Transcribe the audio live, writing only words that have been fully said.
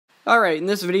Alright, in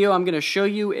this video I'm going to show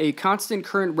you a constant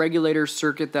current regulator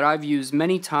circuit that I've used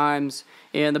many times,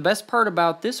 and the best part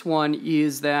about this one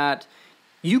is that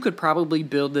you could probably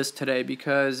build this today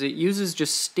because it uses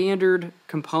just standard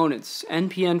components,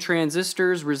 NPN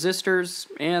transistors, resistors,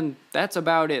 and that's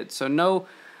about it. So no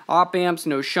op amps,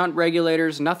 no shunt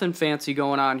regulators, nothing fancy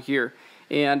going on here.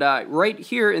 And right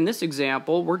here in this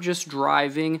example, we're just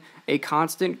driving a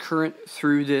constant current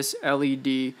through this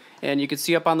LED. And you can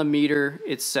see up on the meter,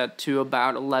 it's set to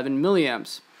about 11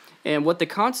 milliamps. And what the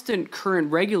constant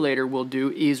current regulator will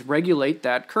do is regulate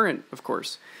that current, of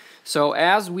course. So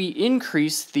as we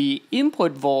increase the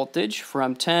input voltage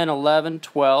from 10, 11,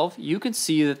 12, you can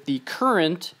see that the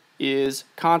current is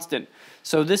constant.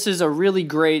 So this is a really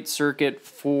great circuit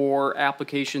for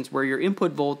applications where your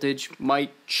input voltage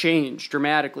might change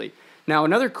dramatically. Now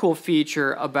another cool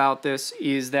feature about this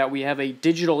is that we have a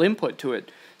digital input to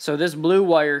it. So this blue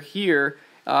wire here,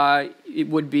 it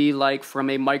would be like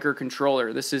from a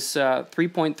microcontroller. This is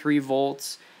 3.3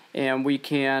 volts, and we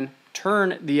can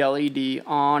turn the LED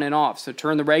on and off. So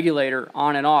turn the regulator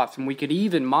on and off, and we could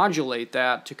even modulate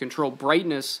that to control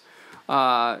brightness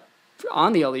on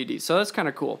the LED. So that's kind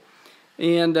of cool.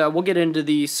 And we'll get into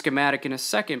the schematic in a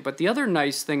second, but the other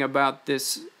nice thing about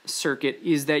this circuit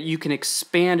is that you can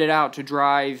expand it out to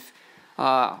drive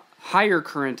higher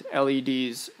current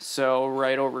LEDs. So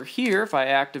right over here, if I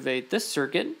activate this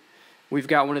circuit, we've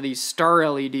got one of these star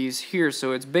LEDs here,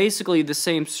 so it's basically the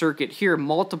same circuit here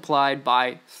multiplied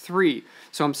by 3.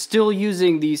 So I'm still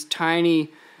using these tiny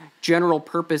general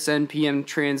purpose NPN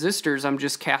transistors. I'm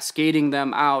just cascading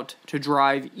them out to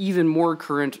drive even more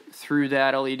current through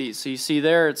that LED. So you see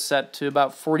there it's set to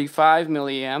about 45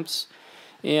 milliamps,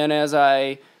 and as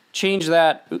I change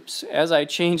that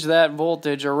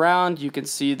voltage around, you can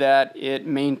see that it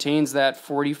maintains that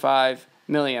 45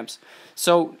 milliamps.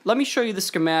 So let me show you the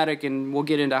schematic and we'll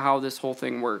get into how this whole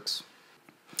thing works.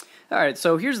 Alright,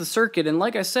 so here's the circuit, and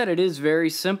like I said, it is very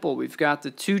simple. We've got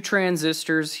the two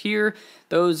transistors here.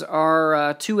 Those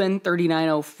are two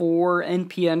N3904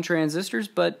 NPN transistors,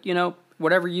 but you know,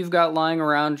 whatever you've got lying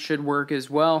around should work as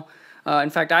well. In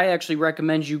fact, I actually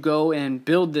recommend you go and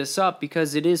build this up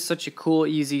because it is such a cool,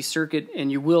 easy circuit,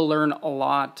 and you will learn a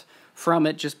lot from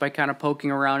it just by kind of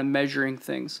poking around and measuring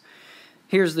things.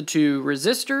 Here's the two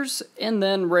resistors, and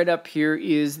then right up here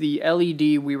is the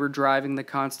LED we were driving the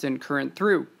constant current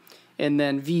through. And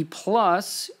then V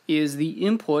plus is the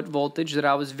input voltage that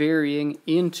I was varying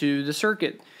into the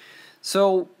circuit.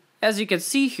 So as you can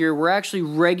see here, we're actually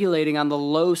regulating on the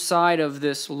low side of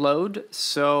this load,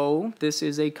 so this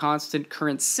is a constant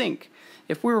current sink.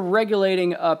 If we were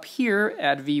regulating up here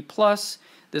at V plus,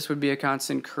 this would be a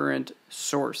constant current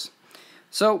source.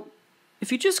 So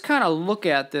if you just kind of look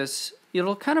at this,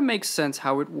 it'll kind of make sense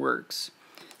how it works.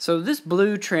 So this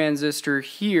blue transistor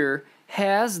here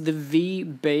has the V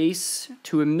base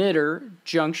to emitter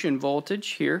junction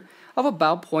voltage here of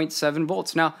about 0.7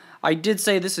 volts. Now, I did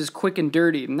say this is quick and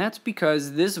dirty, and that's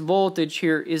because this voltage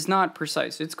here is not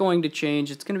precise. It's going to change.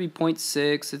 It's going to be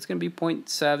 0.6, it's going to be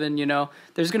 0.7, you know.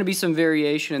 There's going to be some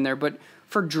variation in there, but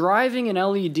for driving an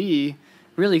LED,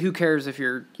 really who cares if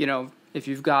you're, you know, if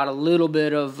you've got a little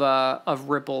bit of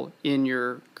ripple in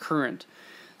your current.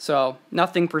 So,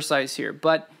 nothing precise here,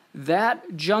 but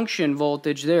that junction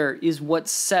voltage there is what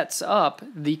sets up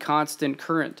the constant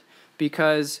current,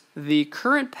 because the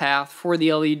current path for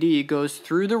the LED goes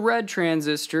through the red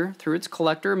transistor, through its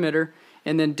collector emitter,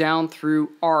 and then down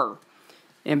through R.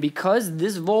 And because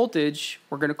this voltage,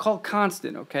 we're going to call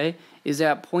constant, okay, is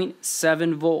at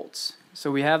 0.7 volts.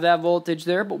 So we have that voltage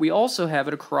there, but we also have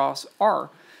it across R.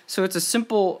 So it's a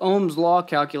simple Ohm's law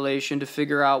calculation to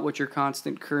figure out what your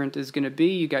constant current is going to be.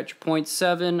 You got your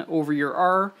 0.7 over your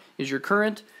R is your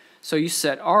current, so you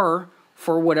set R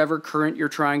for whatever current you're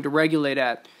trying to regulate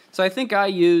at. So I think I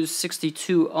use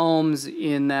 62 ohms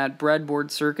in that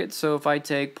breadboard circuit, so if I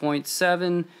take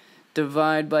 0.7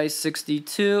 divide by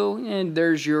 62, and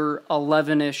there's your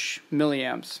 11-ish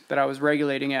milliamps that I was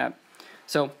regulating at.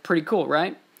 So pretty cool,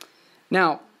 right?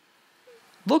 Now,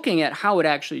 looking at how it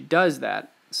actually does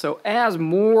that, so as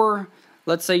more,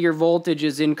 let's say your voltage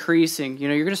is increasing, you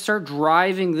know, you're going to start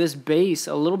driving this base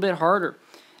a little bit harder.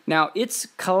 Now, its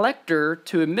collector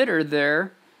to emitter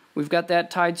there, we've got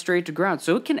that tied straight to ground.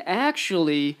 So it can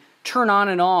actually turn on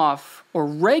and off or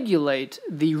regulate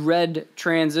the red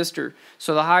transistor.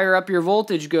 So the higher up your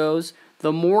voltage goes,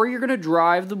 the more you're going to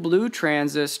drive the blue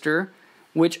transistor,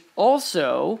 which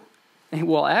also,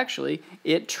 well, actually,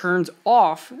 it turns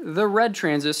off the red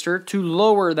transistor to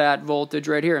lower that voltage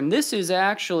right here. And this is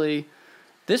actually,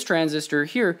 this transistor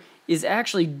here is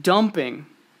actually dumping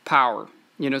power.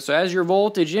 So as your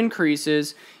voltage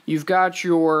increases, you've got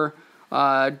your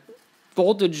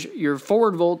voltage, your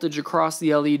forward voltage across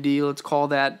the LED, let's call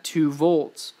that 2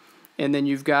 volts. And then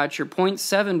you've got your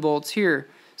 0.7 volts here.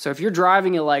 So if you're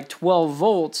driving at like 12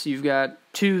 volts, you've got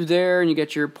 2 there and you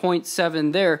get your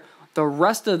 0.7 there. The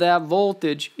rest of that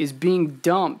voltage is being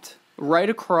dumped right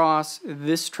across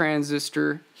this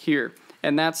transistor here.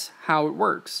 And that's how it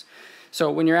works.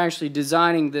 So when you're actually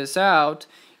designing this out,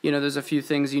 there's a few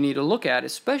things you need to look at,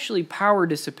 especially power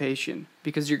dissipation,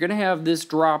 because you're going to have this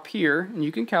drop here, and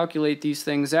you can calculate these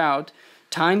things out,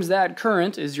 times that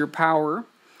current is your power,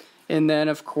 and then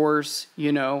of course,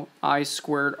 I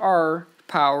squared R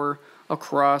power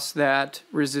across that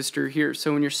resistor here.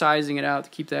 So when you're sizing it out,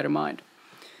 keep that in mind.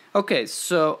 Okay,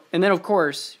 so, and then of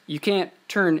course, you can't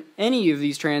turn any of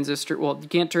these transistors, well, you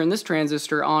can't turn this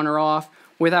transistor on or off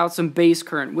without some base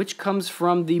current, which comes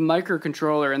from the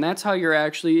microcontroller, and that's how you're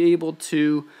actually able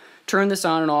to turn this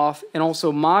on and off, and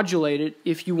also modulate it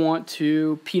if you want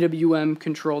to PWM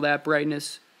control that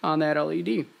brightness on that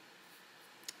LED.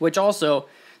 Which also,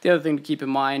 the other thing to keep in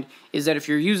mind is that if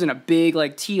you're using a big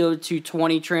like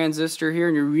TO220 transistor here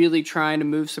and you're really trying to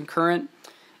move some current,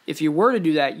 if you were to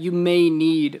do that, you may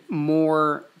need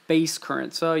more base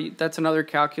current. So that's another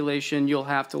calculation you'll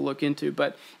have to look into.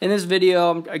 But in this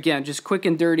video, again, just quick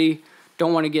and dirty,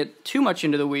 don't want to get too much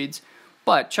into the weeds,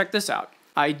 but check this out.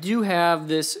 I do have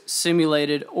this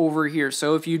simulated over here.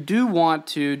 So if you do want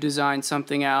to design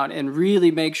something out and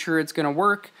really make sure it's going to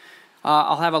work,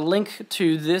 I'll have a link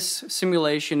to this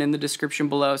simulation in the description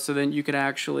below so then you can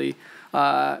actually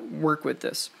work with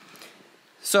this.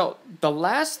 So the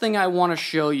last thing I want to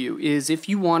show you is if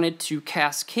you wanted to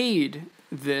cascade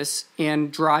this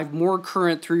and drive more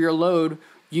current through your load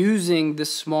using the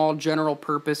small general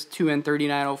purpose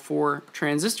 2N3904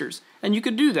 transistors. And you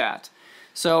could do that.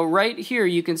 So right here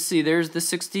you can see there's the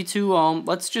 62 ohm.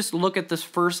 Let's just look at this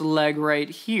first leg right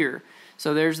here.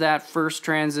 So there's that first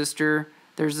transistor,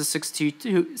 there's the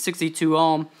 62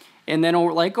 ohm, and then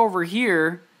like over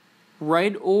here,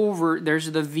 right over,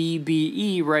 there's the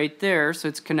VBE right there, so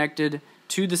it's connected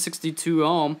to the 62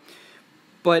 ohm,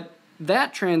 but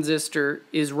that transistor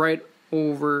is right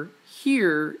over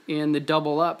here in the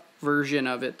double up version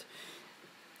of it.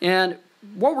 And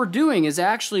what we're doing is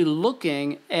actually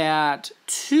looking at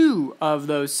 2 of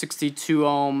those 62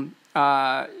 ohm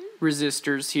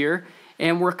resistors here,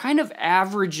 and we're kind of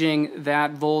averaging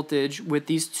that voltage with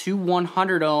these 2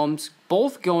 100 ohms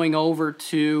both going over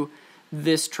to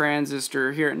this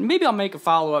transistor here. And maybe I'll make a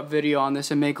follow-up video on this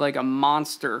and make like a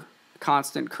monster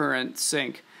constant current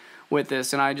sink with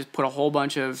this, and I just put a whole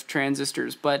bunch of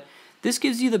transistors. But this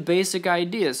gives you the basic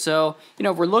idea. So,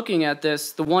 if we're looking at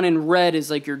this, the one in red is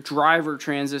like your driver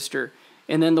transistor,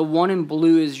 and then the one in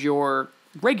blue is your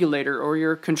regulator or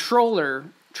your controller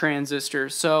transistor.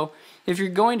 So if you're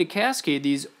going to cascade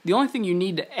these, the only thing you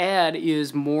need to add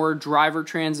is more driver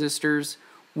transistors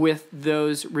with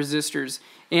those resistors.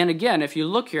 And again, if you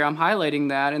look here, I'm highlighting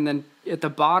that, and then at the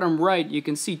bottom right you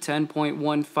can see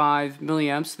 10.15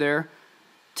 milliamps there,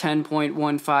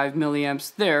 10.15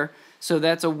 milliamps there. So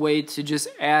that's a way to just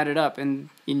add it up, and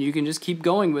you can just keep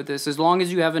going with this as long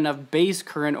as you have enough base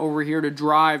current over here to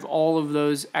drive all of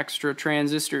those extra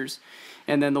transistors.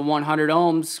 And then the 100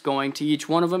 ohms going to each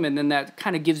one of them, and then that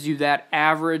kind of gives you that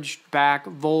average back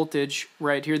voltage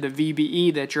right here, the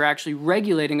VBE, that you're actually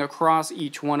regulating across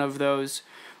each one of those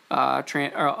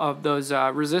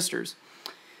resistors.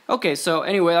 Okay, so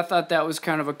anyway, I thought that was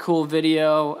kind of a cool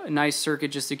video, a nice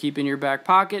circuit just to keep in your back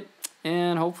pocket,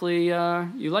 and hopefully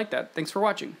you like that. Thanks for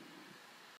watching.